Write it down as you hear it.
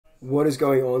What is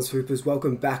going on, swoopers?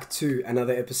 Welcome back to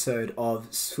another episode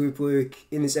of Swoop Luke.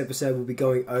 In this episode, we'll be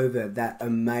going over that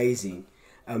amazing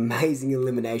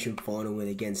elimination final win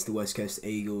against the West Coast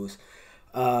Eagles.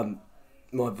 My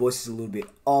voice is a little bit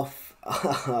off.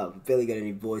 Barely got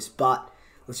any voice, but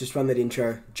let's just run that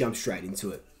intro, jump straight into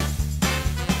it.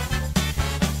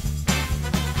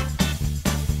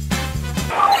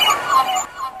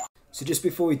 So just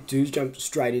before we do jump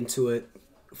straight into it,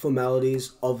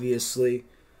 formalities, obviously.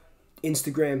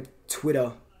 Instagram,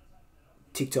 Twitter,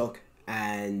 TikTok,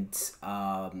 and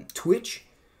Twitch.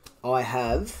 I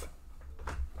have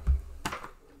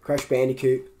Crash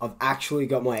Bandicoot. I've actually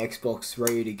got my Xbox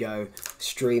ready to go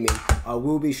streaming. I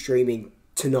will be streaming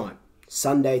tonight,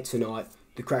 Sunday tonight,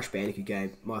 the Crash Bandicoot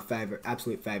game, my favorite,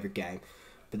 absolute favorite game.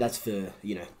 But that's for,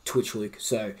 Twitch Luke.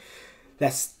 So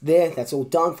that's there. That's all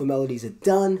done. Formalities are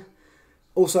done.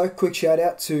 Also, quick shout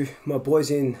out to my boys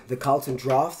in the Carlton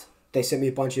draft. They sent me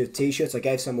a bunch of t-shirts. I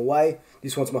gave some away.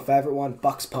 This one's my favourite one,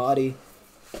 Bucks Party.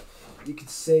 You can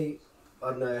see, I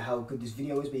don't know how good this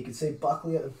video is, but you can see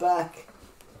Buckley at the back.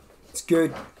 It's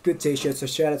good t-shirts. So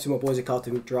shout out to my boys at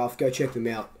Carlton Draft. Go check them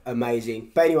out.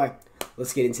 Amazing. But anyway,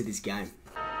 let's get into this game.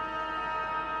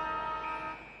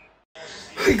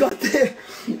 We got there.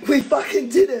 We fucking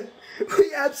did it.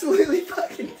 We absolutely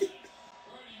fucking did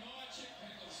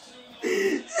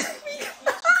it.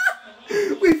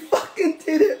 We fucking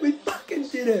did it. We fucking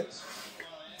did it.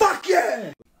 Fuck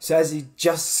yeah! So as you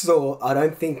just saw, I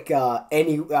don't think there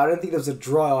was a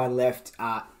dry eye left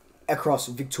across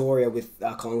Victoria with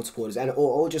Collingwood supporters,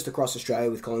 or just across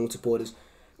Australia with Collingwood supporters.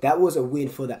 That was a win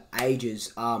for the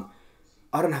ages. I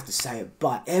don't have to say it,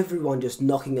 but everyone just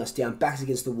knocking us down, backs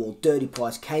against the wall, dirty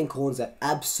pies, Kane Corns, that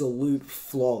absolute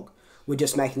flog. We're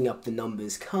just making up the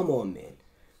numbers. Come on, man.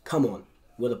 Come on.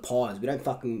 We're the Pies. We don't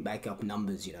fucking make up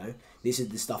numbers, This is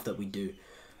the stuff that we do.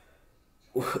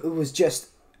 It was just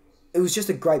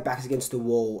a great backs against the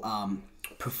wall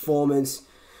performance.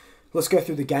 Let's go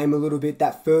through the game a little bit.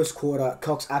 That first quarter,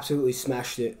 Cox absolutely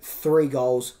smashed it. 3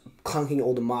 goals, clunking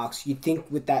all the marks. You'd think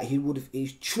with that he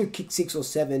should have kicked 6 or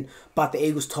 7, but the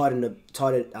Eagles tightened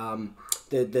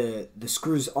the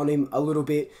screws on him a little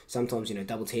bit. Sometimes,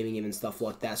 double teaming him and stuff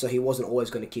like that. So he wasn't always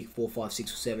going to kick 4, 5,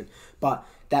 6 or 7. But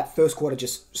that first quarter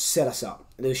just set us up.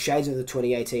 There was shades of the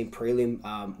 2018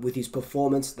 prelim with his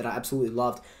performance that I absolutely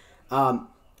loved.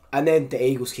 And then the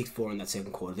Eagles kicked 4 in that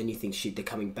second quarter. Then you think, shit, they're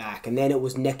coming back. And then it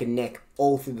was neck and neck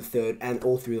all through the third and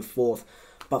all through the fourth.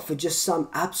 But for just some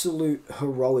absolute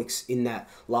heroics in that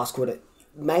last quarter,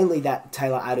 mainly that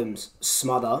Taylor Adams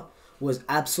smother was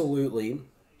absolutely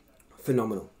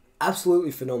phenomenal.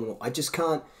 Absolutely phenomenal. I just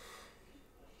can't.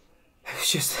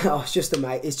 It's just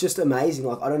amazing.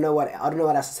 Like I don't know what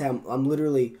else to say. I'm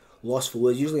literally lost for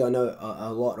words. Usually I know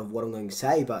a lot of what I'm going to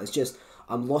say, but it's just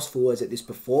I'm lost for words at this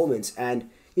performance. And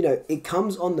it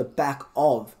comes on the back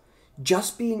of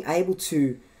just being able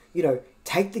to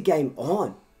take the game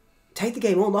on,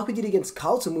 like we did against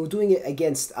Carlton. We were doing it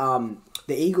against the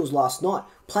Eagles last night,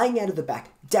 playing out of the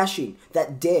back, dashing,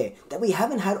 that dare that we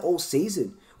haven't had all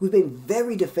season. We've been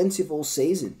very defensive all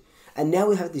season. And now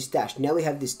we have this dash. Now we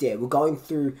have this dare. We're going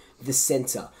through the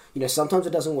centre. Sometimes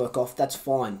it doesn't work off. That's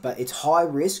fine. But it's high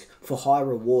risk for high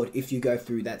reward if you go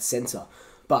through that centre.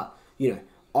 But,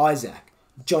 Isaac,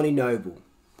 Johnny Noble,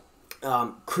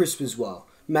 Crisp as well,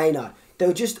 Maynard. They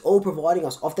were just all providing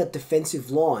us off that defensive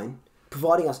line,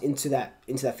 providing us into that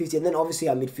 50. And then obviously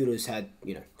our midfielders had,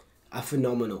 a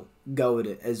phenomenal go at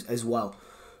it as well.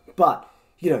 But,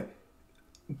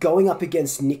 going up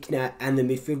against Nick Nat and the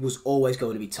midfield was always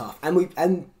going to be tough, and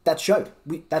that showed.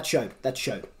 That showed.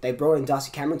 They brought in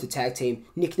Darcy Cameron to tag team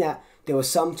Nick Nat. There were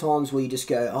some times where you just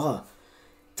go, oh,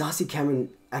 Darcy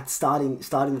Cameron at starting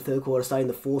the third quarter, starting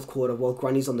the fourth quarter, while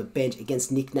Grundy's on the bench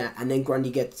against Nick Nat, and then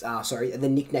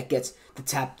Nick Nat gets the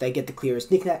tap. They get the clearance.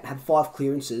 Nick Nat had 5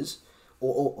 clearances,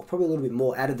 or probably a little bit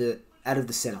more out of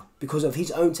the centre because of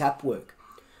his own tap work,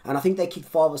 and I think they kicked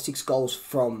 5 or 6 goals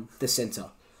from the centre.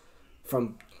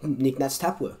 From Nick Nat's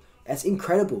tap work. That's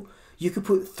incredible. You could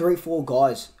put 3, 4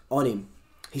 guys on him.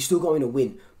 He's still going to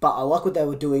win. But I like what they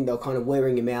were doing. They were kind of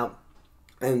wearing him out.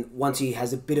 And once he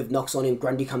has a bit of knocks on him,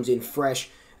 Grundy comes in fresh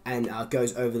and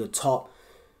goes over the top.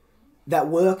 That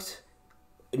worked.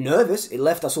 Nervous. It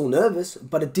left us all nervous.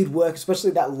 But it did work,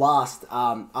 especially that last,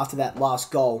 after that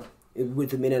last goal,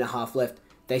 with a minute and a half left.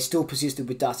 They still persisted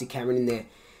with Darcy Cameron in there.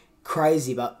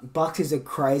 Crazy, but Bucks is a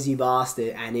crazy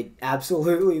bastard, and it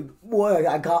absolutely worked.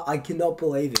 I cannot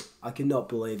believe it. I cannot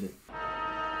believe it.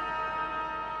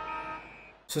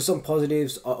 So some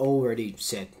positives I already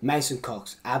said. Mason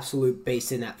Cox, absolute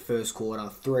beast in that first quarter,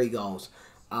 3 goals.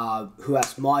 Who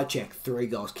else? Mycheck, 3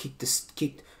 goals.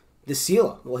 Kicked the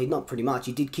sealer. Well, he not pretty much.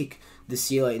 He did kick the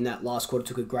sealer in that last quarter,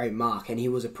 took a great mark, and he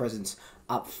was a presence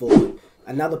up forward.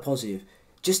 Another positive,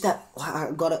 just that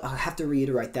I have to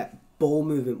reiterate that ball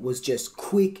movement was just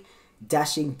quick,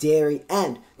 dashing, daring,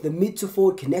 and the mid to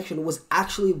forward connection was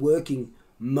actually working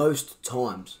most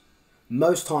times.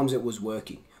 Most times it was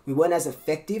working. We weren't as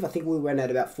effective. I think we went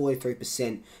at about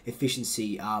 43%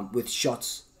 efficiency with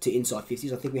shots to inside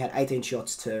 50s. I think we had 18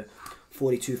 shots to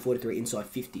 42, 43 inside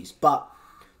 50s. But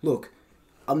look,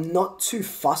 I'm not too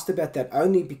fussed about that,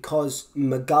 only because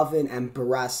McGovern and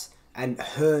Barras and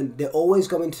Hearn, they're always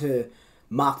going to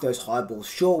mark those high balls.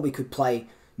 Sure, we could play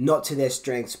not to their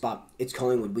strengths, but it's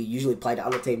Collingwood. We usually play to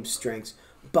other teams' strengths.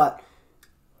 But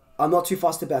I'm not too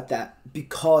fussed about that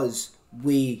because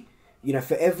we,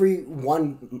 for every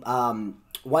one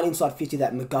inside 50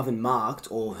 that McGovern marked,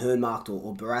 or Hearn marked,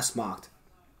 or Barras marked,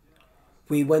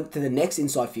 we went to the next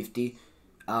inside 50,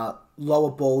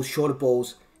 lower balls, shorter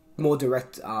balls, more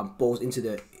direct balls into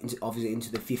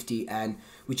the 50, and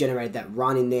we generated that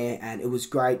run in there, and it was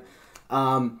great.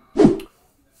 The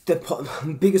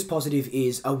biggest positive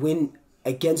is a win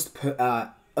against I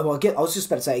was just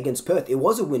about to say against Perth. It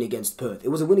was a win against Perth. It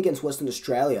was a win against Western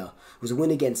Australia. It was a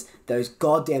win against those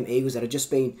goddamn Eagles that have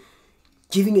just been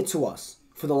giving it to us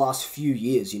for the last few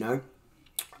years,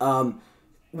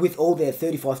 with all their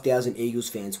 35,000 Eagles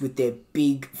fans, with their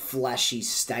big, flashy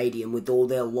stadium, with all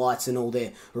their lights and all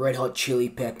their Red Hot Chili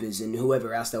Peppers and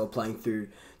whoever else they were playing through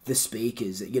the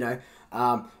speakers,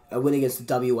 a win against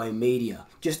the WA media,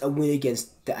 just a win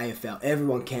against the AFL.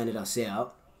 Everyone counted us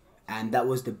out, and that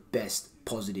was the best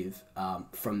positive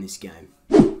from this game.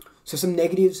 So some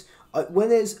negatives. When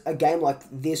there's a game like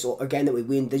this, or a game that we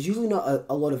win, there's usually not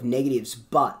a lot of negatives,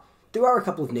 but there are a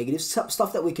couple of negatives,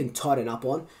 stuff that we can tighten up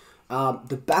on.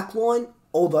 The back line,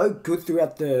 although good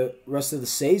throughout the rest of the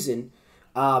season,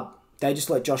 they just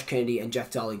let Josh Kennedy and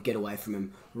Jack Darling get away from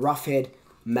him. Roughhead,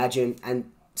 Magin,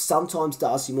 and sometimes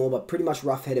Darcy Moore, but pretty much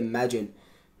Roughhead and Magin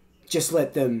just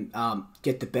let them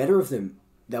get the better of them.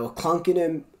 They were clunking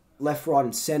him left, right,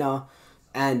 and centre,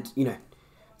 and,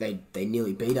 they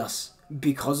nearly beat us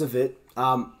because of it.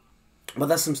 But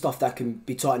that's some stuff that can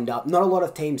be tightened up. Not a lot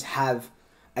of teams have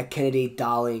a Kennedy,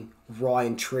 Darling,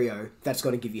 Ryan trio that's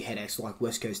going to give you headaches like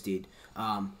West Coast did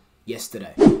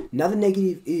yesterday. Another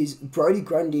negative is Brodie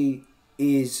Grundy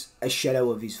is a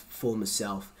shadow of his former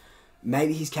self.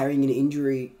 Maybe he's carrying an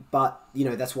injury, but,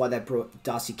 that's why they brought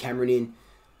Darcy Cameron in.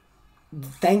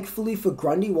 Thankfully for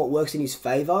Grundy, what works in his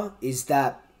favour is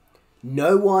that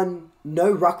no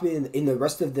ruckman in the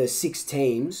rest of the 6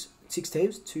 teams,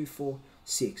 2, 4,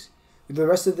 6, the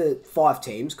rest of the 5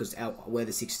 teams, because we're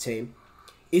the 6th team,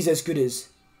 is as good as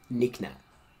Nick Nat.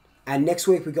 And next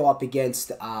week we go up against,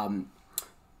 does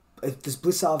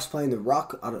Blissarves play in the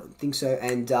ruck? I don't think so.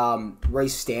 And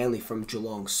Reece Stanley from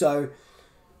Geelong. So,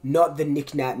 not the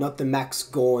Nick Nat, not the Max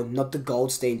Gawn, not the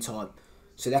Goldstein type.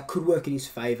 So that could work in his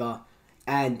favour.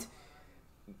 And,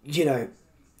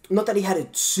 not that he had a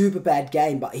super bad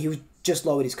game, but he was just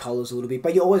lowered his colours a little bit.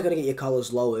 But you're always going to get your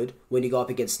colours lowered when you go up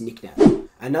against Nick Nat.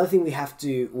 Another thing we have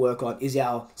to work on is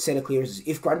our centre clearances.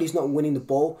 If Grundy's not winning the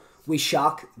ball, we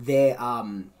shark their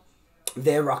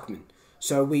ruckman.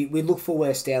 So we look for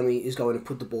where Stanley is going to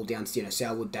put the ball down to,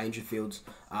 Selwood, Dangerfield's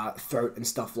throat and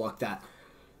stuff like that.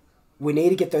 We need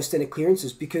to get those centre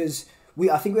clearances because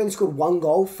I think we only scored 1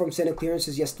 goal from centre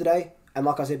clearances yesterday. And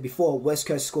like I said before, West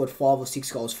Coast scored 5 or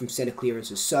 6 goals from centre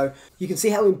clearances. So you can see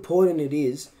how important it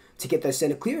is to get those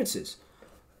centre clearances.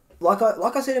 Like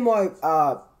I said in my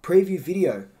preview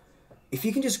video, if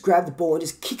you can just grab the ball and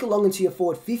just kick along into your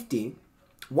forward 50,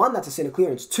 1, that's a centre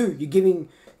clearance. 2, you're giving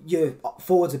your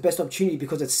forwards the best opportunity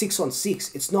because it's 6 on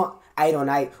 6. It's not 8 on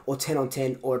 8 or 10 on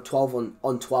 10 or 12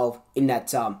 on 12 in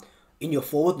that in your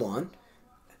forward line.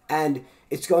 And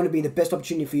it's going to be the best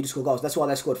opportunity for you to score goals. That's why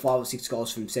they scored 5 or 6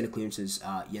 goals from centre clearances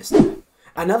yesterday.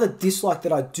 Another dislike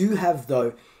that I do have,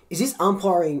 though, is this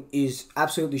umpiring is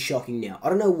absolutely shocking now. I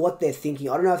don't know what they're thinking.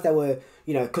 I don't know if they were,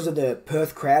 because of the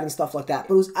Perth crowd and stuff like that,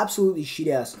 but it was absolutely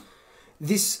shithouse.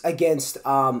 This against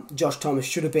Josh Thomas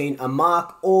should have been a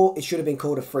mark, or it should have been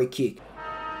called a free kick.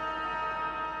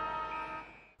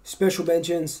 Special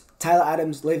mentions, Taylor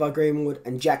Adams, Levi Greenwood,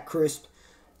 and Jack Crisp.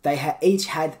 They each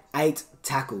had 8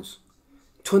 tackles.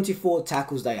 24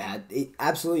 tackles they had.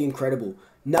 Absolutely incredible.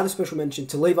 Another special mention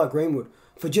to Levi Greenwood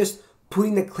for just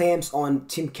putting the clamps on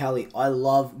Tim Kelly. I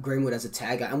love Greenwood as a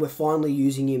tagger, and we're finally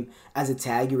using him as a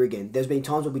tagger again. There's been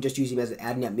times where we just use him as an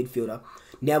out-and-out midfielder.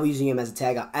 Now we're using him as a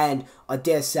tagger, and I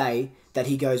dare say that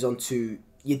he goes on to,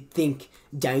 you'd think,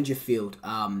 Dangerfield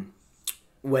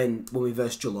when we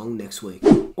verse Geelong next week.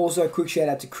 Also, a quick shout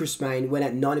out to Chris Main. Went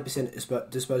at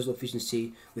 90% disposal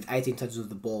efficiency with 18 touches of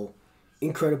the ball.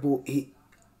 Incredible.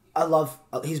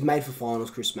 He's made for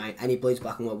finals, Chris Main, and he bleeds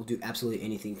black and white. Will do absolutely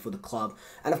anything for the club.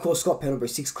 And of course, Scott Pendlebury,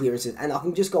 6 clearances. And I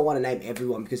can just go on and name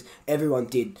everyone because everyone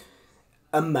did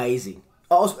amazing.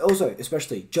 Also,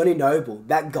 especially Johnny Noble,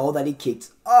 that goal that he kicked.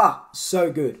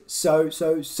 So good. So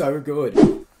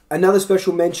good. Another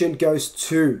special mention goes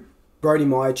to Brody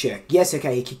Myercheck. Yes,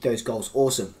 okay, he kicked those goals.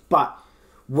 Awesome. But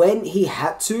when he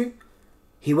had to,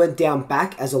 he went down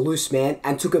back as a loose man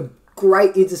and took a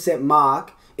great intercept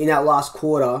mark in that last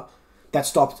quarter that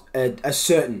stopped a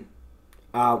certain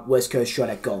West Coast shot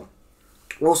at goal.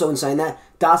 Also, in saying that,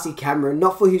 Darcy Cameron,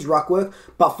 not for his ruck work,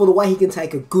 but for the way he can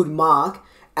take a good mark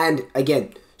and,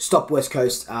 again, stop West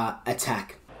Coast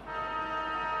attack.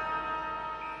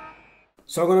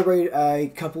 So I'm going to read a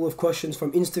couple of questions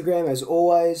from Instagram, as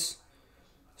always.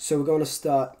 So we're going to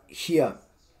start here.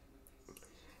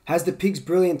 Has the Pigs'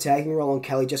 brilliant tagging role on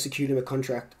Kelly just secured him a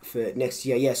contract for next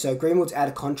year? Yeah, so Greenwood's out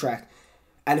of contract.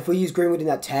 And if we use Greenwood in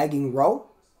that tagging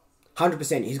role,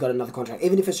 100% he's got another contract.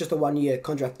 Even if it's just a 1-year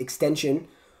contract extension,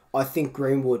 I think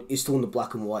Greenwood is still in the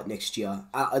black and white next year.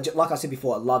 Like I said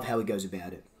before, I love how he goes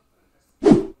about it.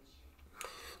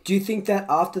 Do you think that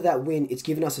after that win, it's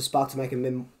given us a spark to make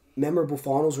a memorable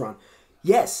finals run?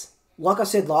 Yes. Like I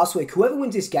said last week, whoever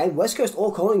wins this game, West Coast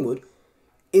or Collingwood,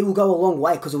 it will go a long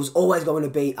way because it was always going to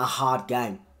be a hard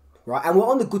game, right? And we're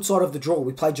on the good side of the draw.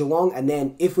 We played Geelong, and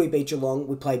then if we beat Geelong,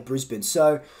 we played Brisbane.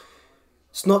 So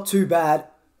it's not too bad.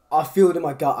 I feel it in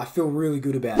my gut. I feel really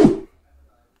good about it.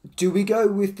 Do we go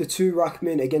with the 2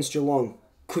 ruckmen against Geelong?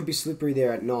 Could be slippery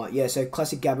there at night. Yeah, so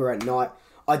classic Gabba at night.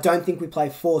 I don't think we play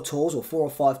 4 talls or 4 or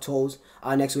 5 talls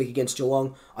next week against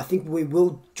Geelong. I think we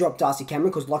will drop Darcy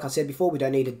Cameron because, like I said before, we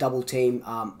don't need a double team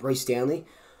Reece Stanley.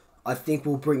 I think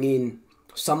we'll bring in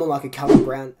someone like a Callum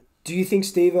Brown. Do you think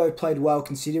Steve-O played well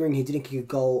considering he didn't kick a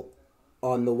goal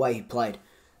on the way he played?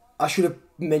 I should have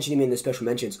mentioned him in the special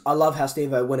mentions. I love how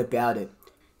Steve-O went about it.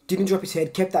 Didn't drop his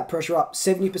head, kept that pressure up,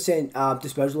 70%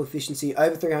 disposal efficiency,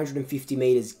 over 350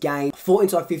 metres gained, 4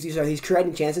 inside 50, so he's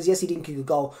creating chances. Yes, he didn't kick a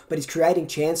goal, but he's creating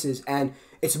chances, and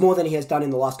it's more than he has done in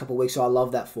the last couple of weeks, so I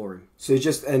love that for him. So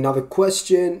just another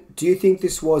question. Do you think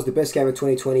this was the best game of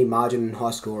 2020, margin and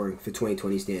high scoring for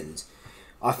 2020 standards?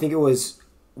 I think it was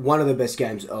one of the best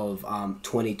games of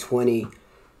 2020.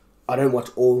 I don't watch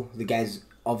all the games.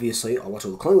 Obviously, I watch all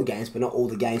the Collingwood games, but not all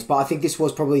the games. But I think this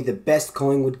was probably the best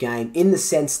Collingwood game in the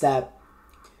sense that,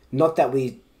 not that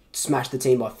we smashed the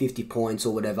team by 50 points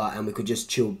or whatever and we could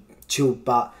just chill,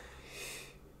 but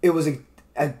it was a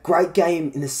great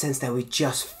game in the sense that we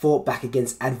just fought back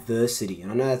against adversity.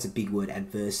 And I know that's a big word,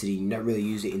 adversity. You don't really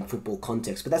use it in football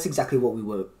context, but that's exactly what we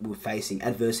were facing,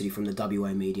 adversity from the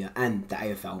WA media and the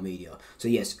AFL media. So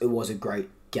yes, it was a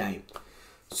great game.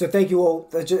 So thank you all.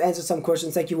 That just answered some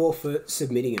questions. Thank you all for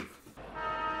submitting them.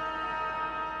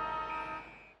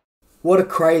 What a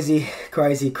crazy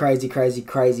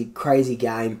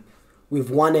game. We've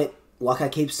won it. Like I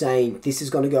keep saying, this is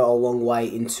going to go a long way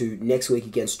into next week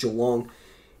against Geelong.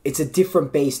 It's a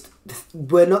different beast.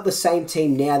 We're not the same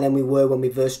team now than we were when we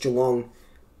versed Geelong.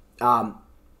 What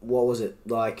was it?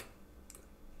 Like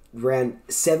round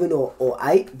 7 or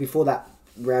 8 before that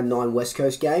round 9 West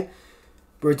Coast game.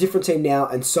 We're a different team now,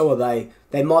 and so are they.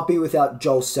 They might be without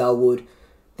Joel Selwood.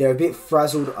 They're a bit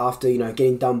frazzled after,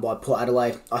 getting done by Port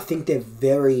Adelaide. I think they're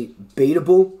very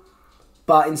beatable.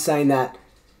 But in saying that,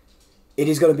 it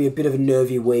is going to be a bit of a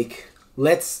nervy week.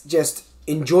 Let's just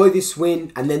enjoy this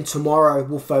win, and then tomorrow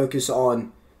we'll focus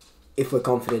on if we're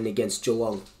confident against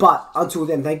Geelong. But until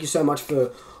then, thank you so much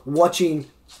for watching.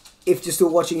 If you're still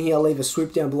watching here, leave a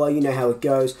swoop down below. You know how it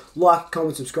goes. Like,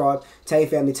 comment, subscribe. Tell your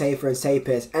family, tell your friends, tell your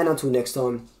pets. And until next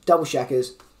time, double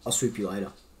shackers. I'll swoop you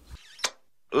later.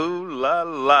 Ooh la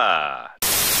la.